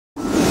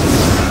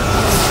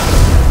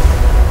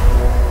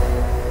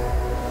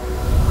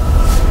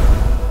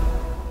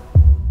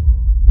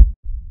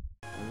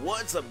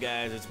What's up,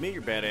 guys? It's me,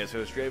 your badass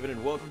host Draven,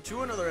 and welcome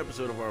to another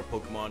episode of our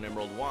Pokemon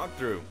Emerald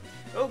walkthrough.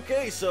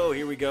 Okay, so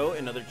here we go,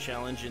 another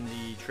challenge in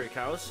the Trick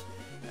House.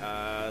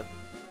 I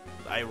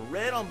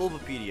read on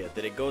Bulbapedia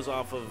that it goes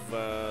off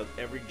of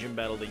every gym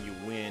battle that you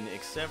win,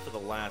 except for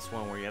the last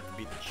one where you have to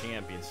beat the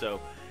champion. So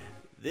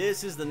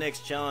this is the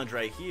next challenge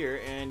right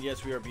here, and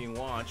yes, we are being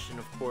watched, and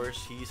of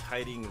course, he's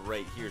hiding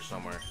right here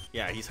somewhere.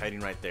 Yeah, he's hiding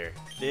right there.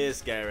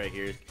 This guy right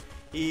here,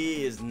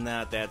 he is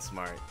not that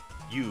smart.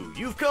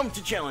 You've come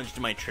to challenge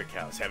to my Trick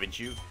House, haven't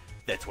you?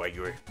 That's why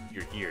you're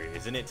here,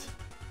 isn't it?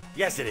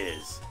 Yes, it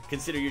is.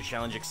 Consider your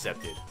challenge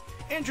accepted.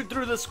 Enter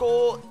through the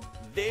skull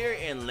there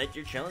and let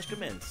your challenge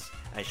commence.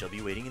 I shall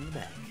be waiting in the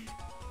back.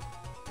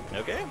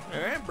 Okay,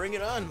 all right, bring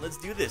it on. Let's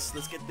do this.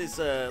 Let's get this.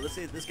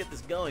 Let's get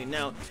this going.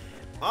 Now,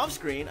 off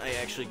screen, I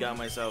actually got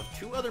myself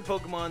two other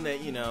Pokemon that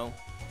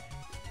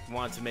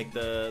want to make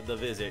the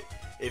visit.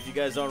 If you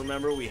guys don't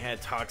remember, we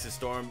had Toxic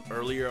Storm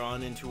earlier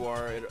on into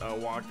our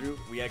walkthrough.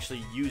 We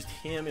actually used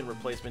him in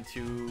replacement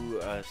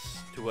to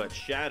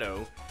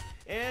Shadow,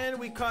 and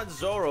we caught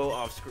Zoro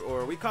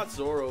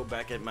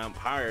back at Mount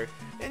Pyre.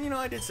 And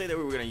I did say that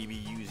we were gonna be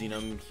using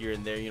him here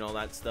and there, all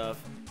that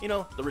stuff.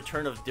 The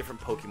return of different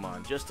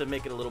Pokemon, just to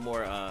make it a little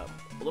more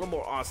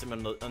awesome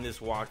on this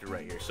walkthrough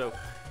right here. So,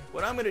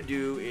 what I'm gonna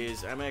do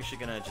is I'm actually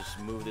gonna just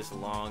move this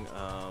along.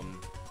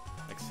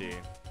 Let's see.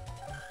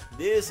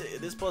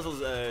 This puzzle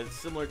is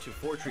similar to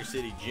Fortree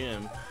City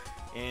Gym,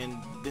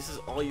 and this is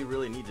all you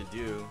really need to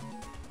do.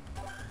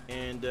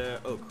 And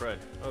oh crud!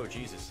 Oh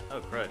Jesus!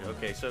 Oh crud!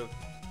 Okay, so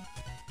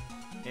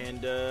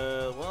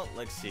well,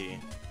 let's see.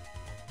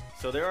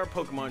 So there are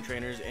Pokemon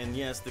trainers, and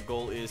yes, the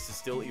goal is to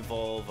still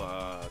evolve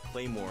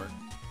Claymore.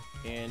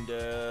 And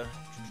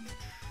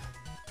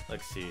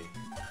let's see,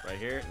 right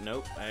here.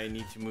 Nope, I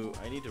need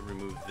to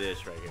remove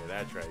this right here.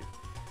 That's right.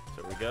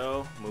 So we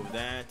go, move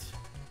that,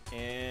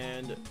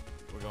 and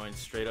we're going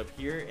straight up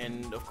here.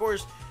 And of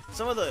course,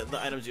 some of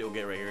the items you'll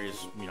get right here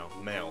is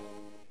mail.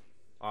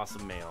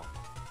 Awesome mail.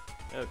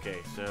 Okay,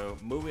 so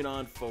moving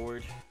on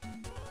forward,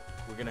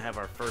 we're gonna have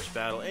our first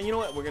battle, and you know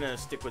what? We're gonna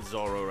stick with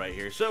Zoro right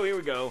here. So here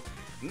we go.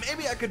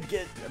 Maybe I could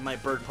get my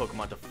bird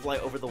Pokemon to fly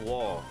over the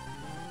wall.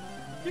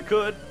 You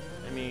could.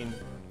 I mean,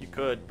 you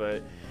could,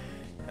 but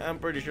I'm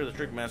pretty sure the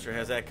Trick Master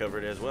has that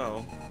covered as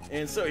well.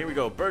 And so here we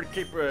go.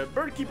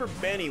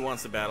 Birdkeeper Benny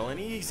wants to battle, and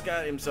he's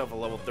got himself a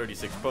level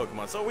 36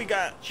 Pokemon. So we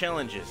got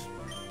challenges.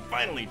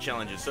 Finally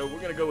challenges. So we're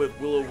gonna go with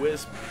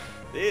Will-O-Wisp.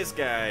 This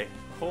guy,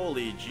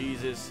 holy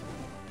Jesus,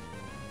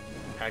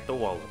 pack the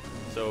wallop.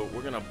 So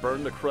we're gonna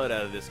burn the crud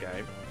out of this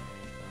guy.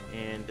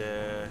 And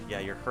yeah,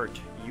 you're hurt.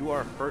 You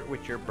are hurt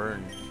with your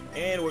burn.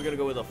 And we're gonna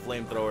go with a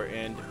flamethrower.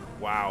 And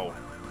wow,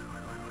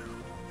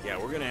 yeah,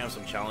 we're gonna have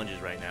some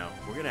challenges right now.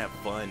 We're gonna have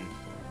fun.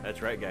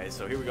 That's right, guys.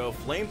 So here we go.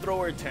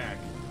 Flamethrower attack.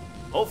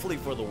 Hopefully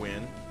for the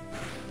win.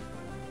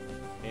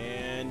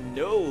 And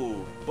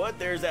no, but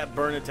there's that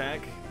burn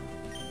attack.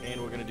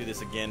 And we're gonna do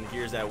this again.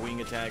 Here's that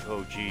wing attack.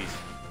 Oh jeez.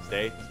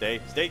 Stay,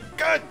 stay, stay.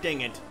 God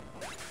dang it.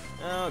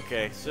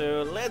 Okay,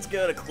 so let's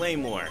go to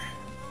Claymore.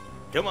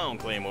 Come on,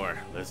 Claymore.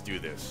 Let's do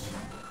this.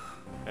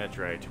 That's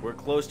right. We're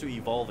close to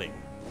evolving.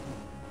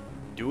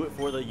 Do it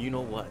for the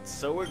you-know-what.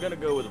 So we're gonna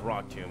go with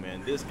Rock Tomb.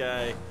 And this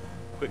guy,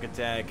 quick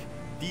attack,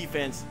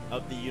 defense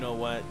of the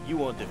you-know-what. You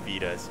won't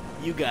defeat us.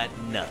 You got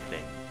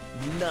nothing.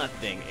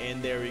 Nothing.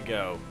 And there we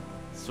go.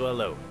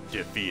 Swallow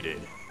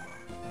defeated.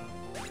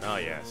 Oh,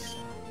 yes.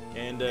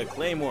 And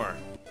Claymore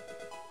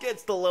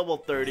gets to level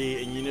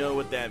 30, and you know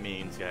what that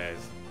means, guys.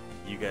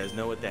 You guys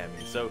know what that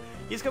means. So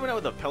he's coming out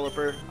with a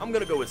Pelipper. I'm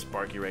gonna go with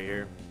Sparky right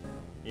here.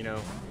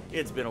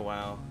 It's been a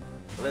while.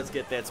 Let's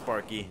get that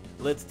Sparky.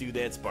 Let's do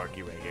that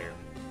Sparky right here.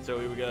 So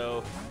here we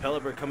go.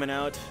 Pelipper coming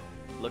out,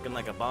 looking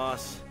like a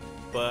boss,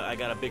 but I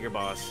got a bigger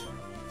boss.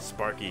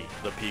 Sparky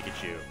the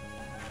Pikachu.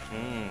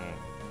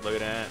 Look at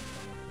that.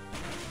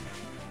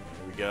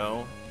 Here we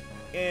go.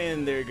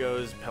 And there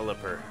goes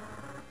Pelipper.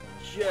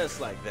 Just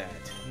like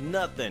that.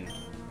 Nothing.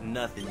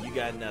 Nothing. You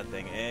got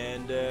nothing.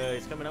 And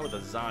he's coming out with a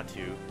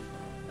Xatu.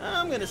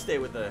 I'm gonna stay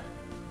with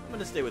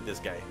this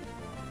guy.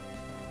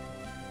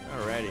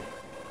 Alrighty.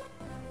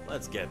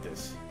 Let's get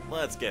this.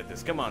 Let's get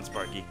this. Come on,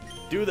 Sparky.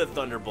 Do the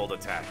Thunderbolt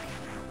attack.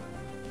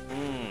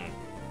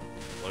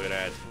 Look at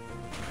that.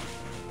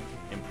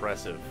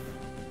 Impressive.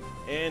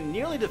 And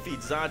nearly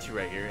defeats Xatu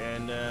right here.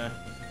 And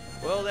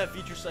well, that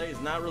feature sight is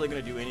not really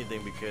gonna do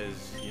anything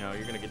because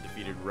you're gonna get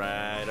defeated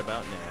right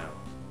about now.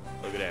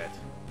 Look at that.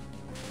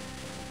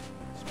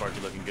 Sparky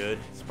looking good.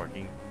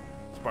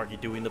 Sparky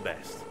doing the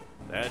best.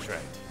 That's right.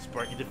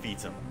 Sparky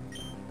defeats him.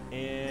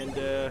 And,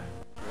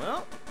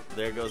 well,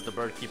 there goes the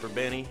Birdkeeper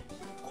Benny.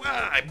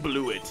 Ah, I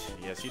blew it.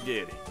 Yes, you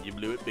did. You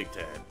blew it big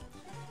time.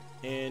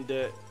 And,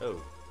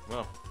 oh,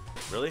 well,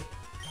 really?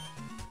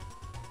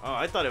 Oh,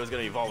 I thought it was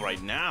going to evolve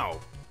right now.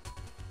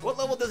 What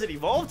level does it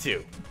evolve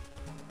to?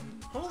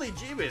 Holy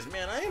jeebus,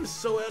 man, I am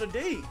so out of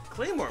date.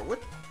 Claymore,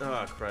 what?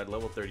 Oh, crud,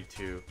 level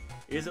 32.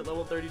 Is it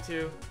level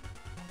 32?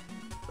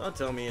 Don't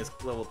tell me it's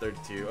level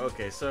 32.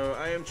 Okay, so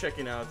I am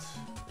checking out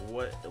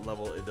what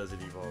level does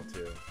it evolve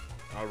to.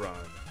 I'll run.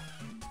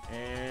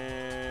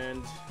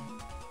 And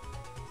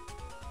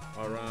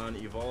Aron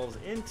evolves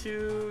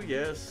into,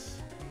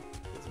 yes,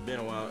 it's been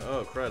a while.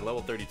 Oh, crud,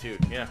 level 32.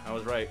 Yeah, I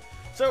was right.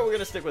 So we're going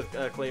to stick with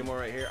Claymore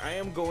right here. I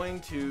am going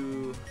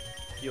to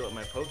heal up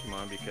my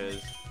Pokemon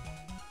because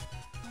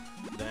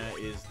that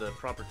is the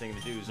proper thing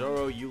to do.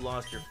 Zoro, you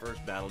lost your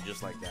first battle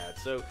just like that.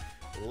 So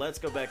let's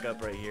go back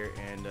up right here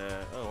and,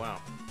 oh, wow.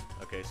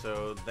 Okay,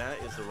 so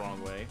that is the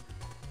wrong way.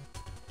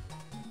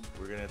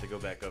 We're going to have to go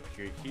back up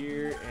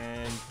here,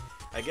 and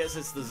I guess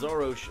it's the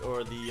Zoro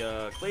or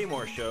the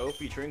Claymore show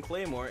featuring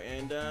Claymore,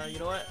 and you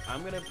know what?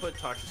 I'm going to put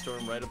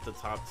Toxistorm right up the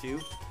top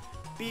too,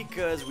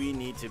 because we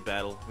need to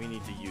battle, we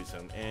need to use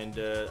him, and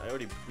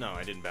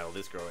I didn't battle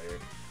this girl right here.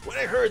 When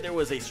I heard there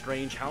was a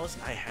strange house,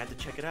 I had to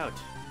check it out.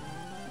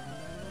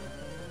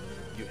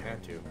 You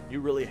had to. You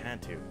really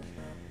had to.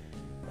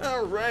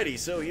 Alrighty,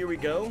 so here we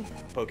go.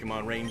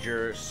 Pokemon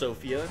Ranger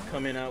Sophia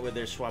coming out with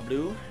their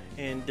Swablu,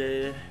 and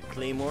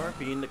Claymore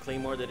being the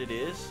Claymore that it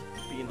is,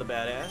 being the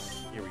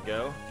badass. Here we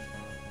go.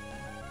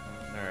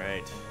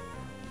 Alright,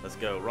 let's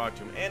go. Rock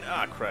Tomb, and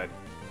crud.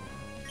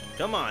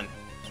 Come on.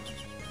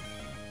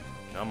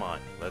 Come on,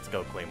 let's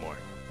go, Claymore.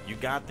 You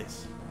got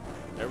this.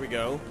 There we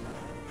go.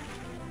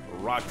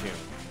 Rock Tomb.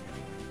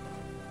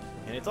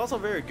 And it's also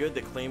very good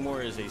that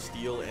Claymore is a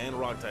Steel and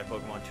Rock type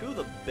Pokemon. Two of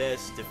the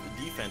best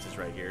defenses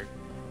right here.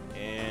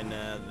 And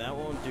that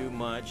won't do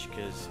much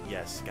because,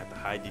 yes, got the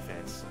high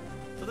defense.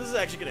 So this is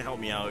actually going to help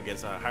me out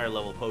against a higher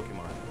level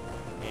Pokemon.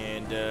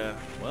 And,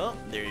 well,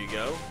 there you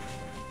go.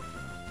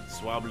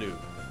 Swablu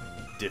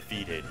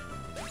defeated.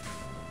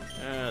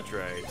 That's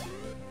right.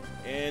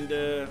 And,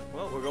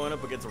 well, we're going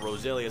up against a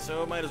Roselia,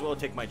 so I might as well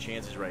take my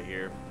chances right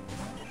here.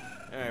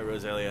 Alright,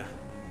 Roselia,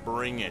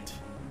 bring it.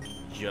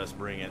 Just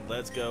bring it.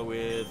 Let's go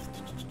with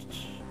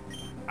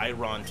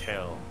Iron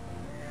Tail.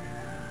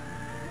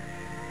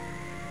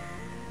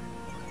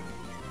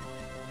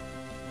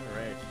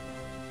 Alright.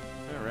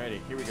 Alrighty,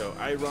 here we go.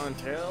 Iron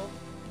Tail.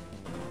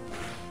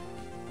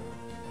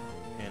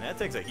 And that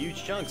takes a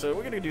huge chunk, so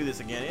we're gonna do this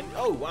again. And,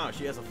 oh wow,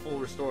 she has a full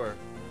restore.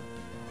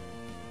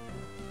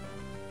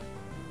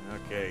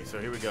 Okay, so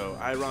here we go.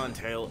 Iron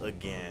Tail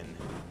again.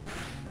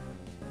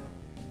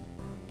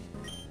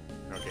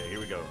 Okay, here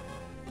we go.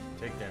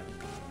 Take down.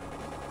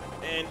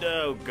 And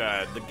oh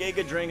god, the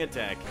Giga Drain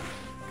attack.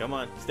 Come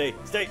on, stay.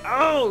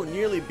 Oh,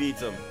 nearly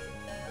beats him.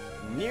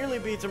 Nearly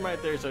beats him right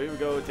there. So here we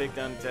go,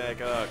 takedown attack.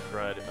 Oh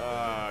crud.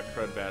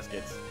 Crud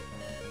baskets.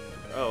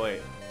 Oh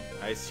wait,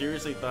 I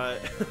seriously thought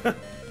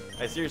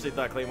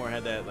Claymore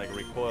had that like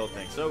recoil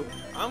thing. So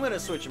I'm gonna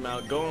switch him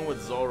out, going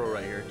with Zoro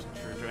right here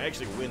to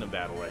actually win a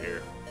battle right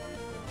here.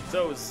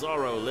 So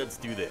Zoro, let's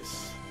do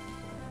this.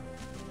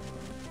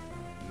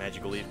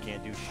 Magical Leaf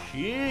can't do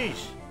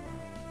sheesh.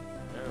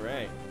 All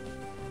right.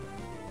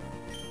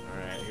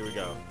 Alright, here we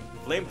go.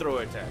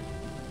 Flamethrower attack.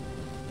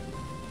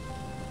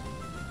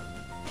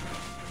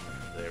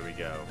 There we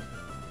go.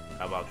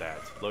 How about that?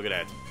 Look at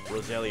that.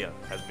 Roselia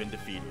has been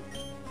defeated.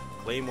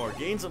 Claymore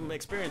gains some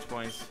experience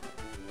points.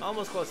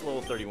 Almost close to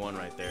level 31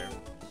 right there.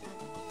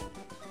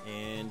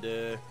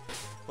 And,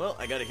 well,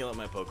 I gotta heal up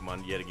my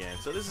Pokemon yet again.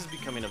 So this is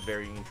becoming a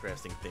very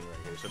interesting thing right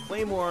here. So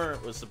Claymore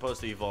was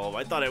supposed to evolve.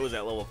 I thought it was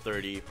at level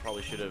 30.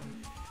 Probably should have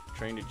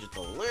trained it just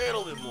a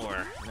little bit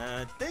more.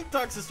 I think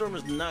Toxistorm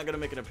is not going to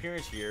make an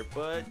appearance here,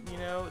 but, you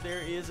know,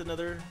 there is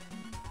another...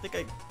 I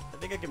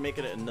think I can make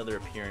it another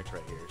appearance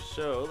right here.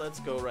 So, let's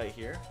go right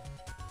here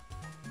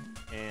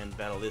and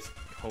battle this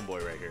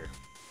homeboy right here.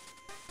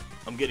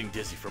 I'm getting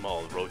dizzy from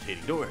all the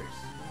rotating doors.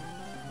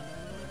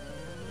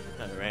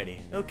 Alrighty.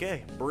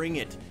 Okay, bring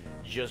it.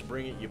 Just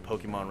bring it, you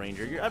Pokemon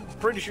Ranger. I'm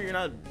pretty sure you're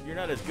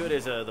not as good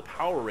as the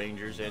Power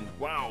Rangers, and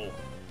wow,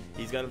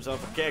 he's got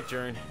himself a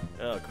Cacturne.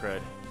 Oh,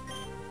 crud.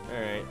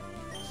 Alright,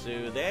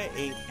 so that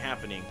ain't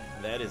happening.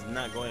 That is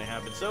not going to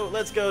happen. So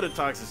let's go to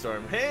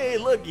Toxistorm. Hey,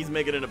 look, he's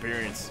making an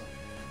appearance.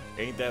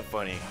 Ain't that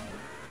funny?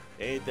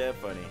 Ain't that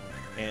funny?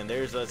 And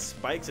there's a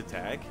Spikes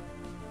attack.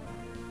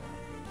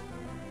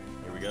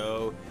 Here we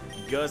go.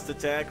 Gust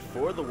attack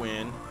for the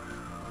win.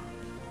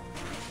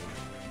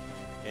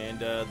 And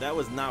that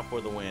was not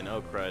for the win.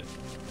 Oh, crud.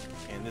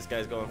 And this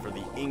guy's going for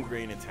the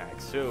Ingrain attack.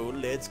 So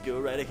let's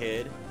go right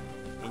ahead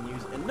and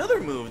use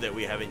another move that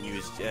we haven't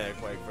used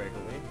quite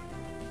frequently.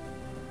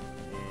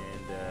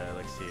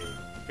 Let's see.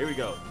 Here we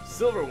go.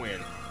 Silver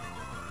Wind.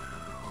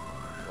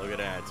 Look at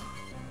that.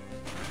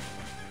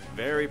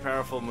 Very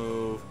powerful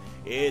move.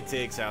 It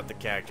takes out the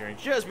Cacturne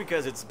just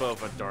because it's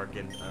both a dark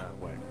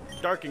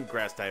and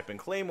grass type. And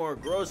Claymore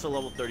grows to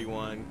level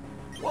 31.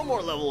 One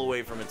more level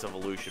away from its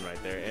evolution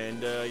right there.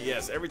 And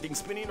yes, everything's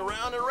spinning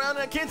around and around,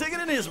 and I can't take it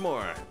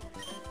anymore.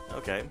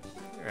 Okay.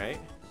 Alright.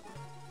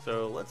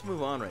 So let's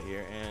move on right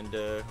here. And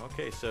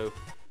okay, so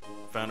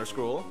found our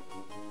scroll.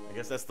 I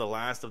guess that's the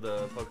last of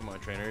the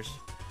Pokemon trainers.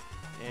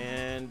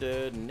 And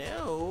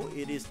now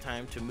it is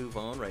time to move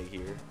on right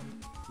here.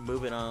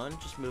 Moving on,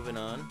 just moving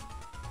on.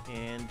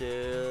 And,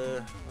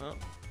 well,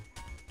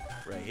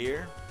 right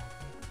here.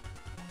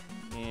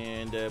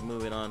 And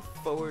moving on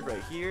forward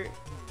right here.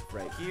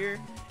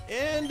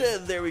 And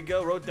there we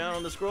go. Wrote down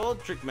on the scroll,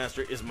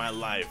 Trickmaster is my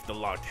life. The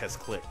lock has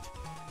clicked.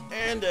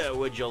 And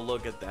would you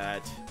look at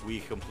that? We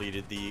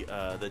completed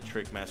the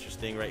Trick Master's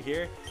thing right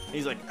here. And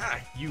he's like,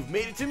 you've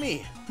made it to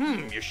me.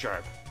 You're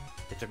sharp.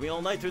 It took me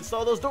all night to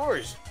install those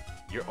doors.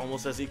 You're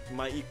almost as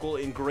my equal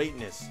in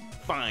greatness.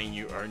 Fine,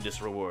 you earned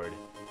this reward.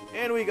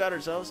 And we got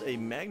ourselves a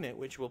magnet,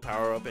 which will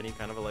power up any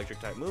kind of electric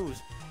type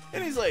moves.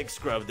 And he's like,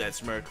 scrub that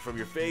smirk from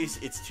your face.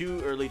 It's too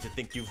early to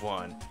think you've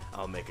won.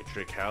 I'll make a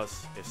trick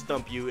house,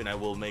 stump you, and I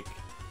will make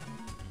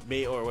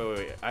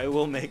I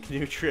will make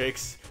new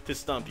tricks to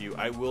stump you.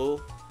 I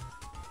will.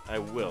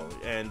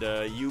 And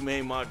you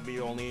may mock me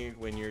only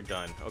when you're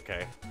done.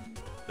 Okay.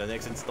 The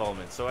next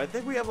installment. So I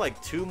think we have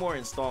like 2 more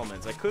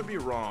installments. I could be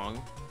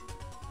wrong,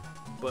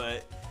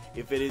 but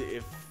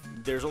if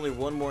there's only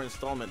 1 more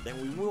installment, then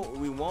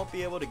we won't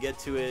be able to get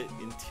to it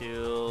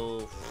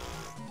until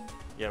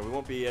we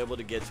won't be able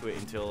to get to it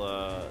until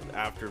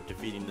after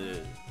defeating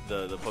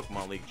the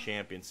Pokemon League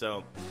champion.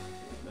 So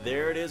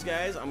there it is,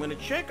 guys. I'm gonna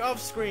check off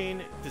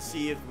screen to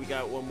see if we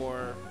got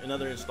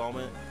another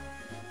installment.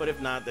 But if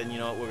not, then you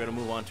know what, we're gonna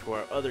move on to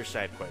our other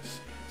side quests.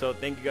 So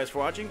thank you guys for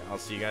watching. I'll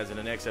see you guys in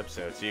the next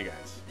episode. See you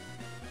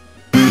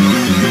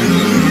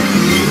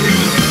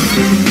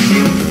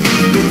guys.